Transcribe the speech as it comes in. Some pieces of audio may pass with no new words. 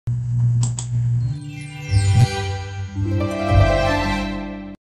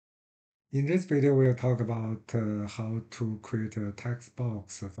In this video, we'll talk about how to create a text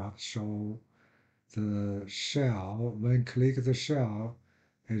box that show the shell. When click the shell,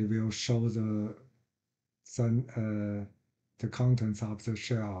 it will show the contents of the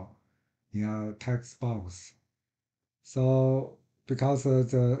shell in a text box. So because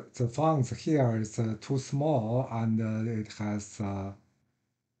the fonts here is too small and it has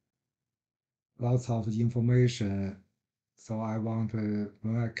lots of information. So I want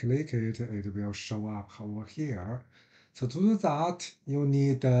when I click it, it will show up over here. So to do that, you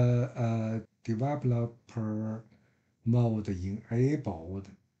need a developer mode enabled.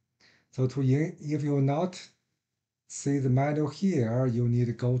 So if you not see the menu here, you need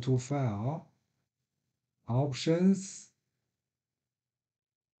to go to File, Options,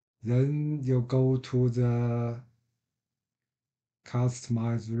 then you go to the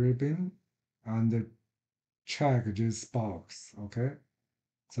Customize ribbon and check this box, okay?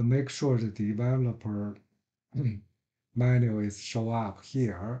 So make sure the developer menu is show up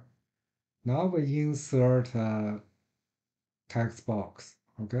here. Now we insert a text box,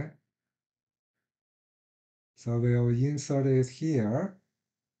 okay? So we'll insert it here.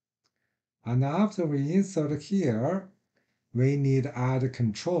 And after we insert here, we need add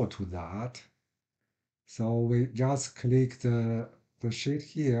control to that. So we just click the sheet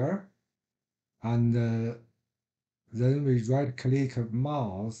here, and then we right click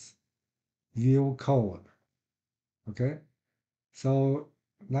mouse, view code, okay? So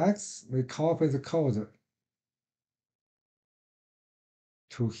next we copy the code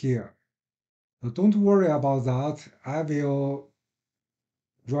to here. So don't worry about that. I will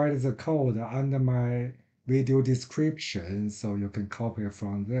write the code under my video description so you can copy it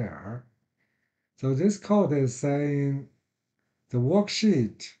from there. So this code is saying the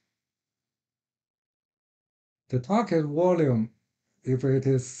worksheet, the target volume, if it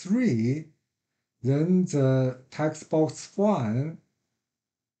is 3, then the text box 1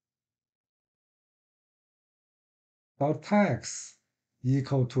 dot text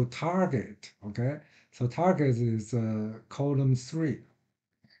equal to target, okay? So target is column 3.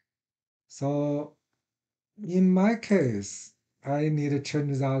 So in my case, I need to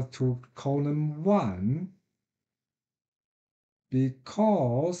change that to column 1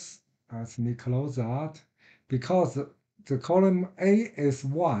 because, let me close that, because the column A is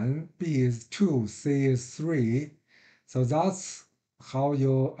 1, B is 2, C is 3. So that's how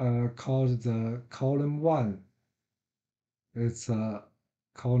you call the column 1. It's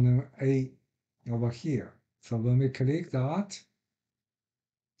column A over here. So when we click that,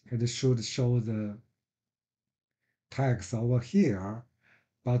 it should show the text over here,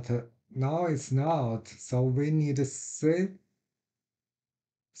 but now it's not. So we need to save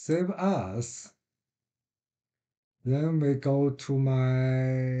as. Then we go to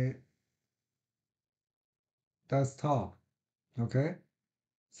my desktop. Okay,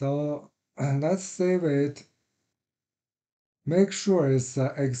 so let's save it. Make sure it's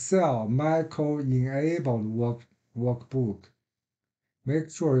Excel macro enabled workbook. Make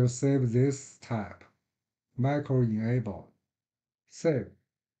sure you save this tab, macro enabled. Save.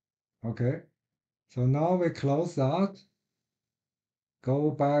 Okay, so now we close that. Go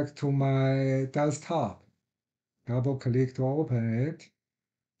back to my desktop. Double click to open it.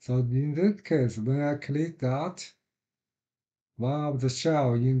 So in this case, when I click that, one of the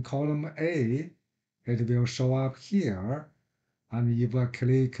cell in column A, it will show up here. And if I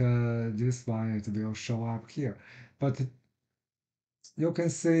click this one, it will show up here. But you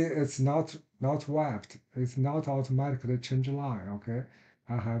can see it's not wrapped. It's not automatically change line, okay?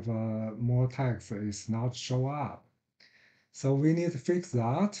 I have more text, it's not show up. So we need to fix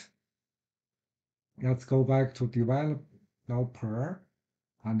that. Let's go back to developer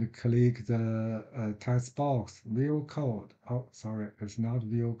and click the text box, view code. Oh, sorry, it's not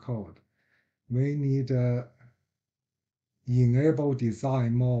view code. We need enable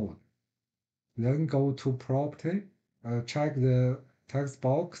design mode. Then go to property, check the text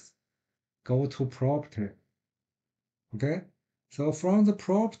box, go to property. Okay, so from the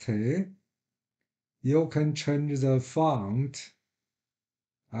property, you can change the font.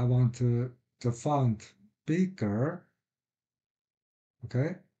 I want the font bigger.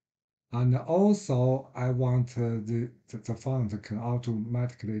 Okay, and also I want the font can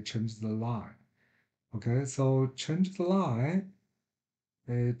automatically change the line. Okay, so change the line.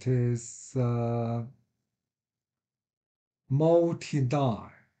 It is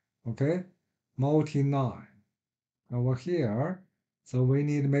multi-line. Okay, multi-line over here. So we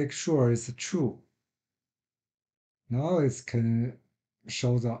need to make sure it's true. Now it can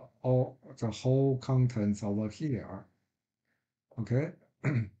show the whole contents over here. Okay.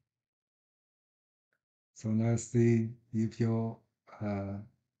 So let's see if you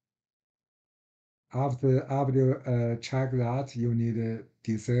after check that you need to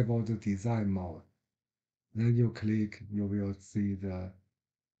disable the design mode. Then you click, you will see the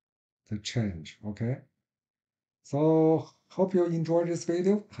change. Okay. So hope you enjoyed this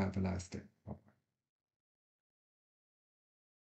video. Have a nice day.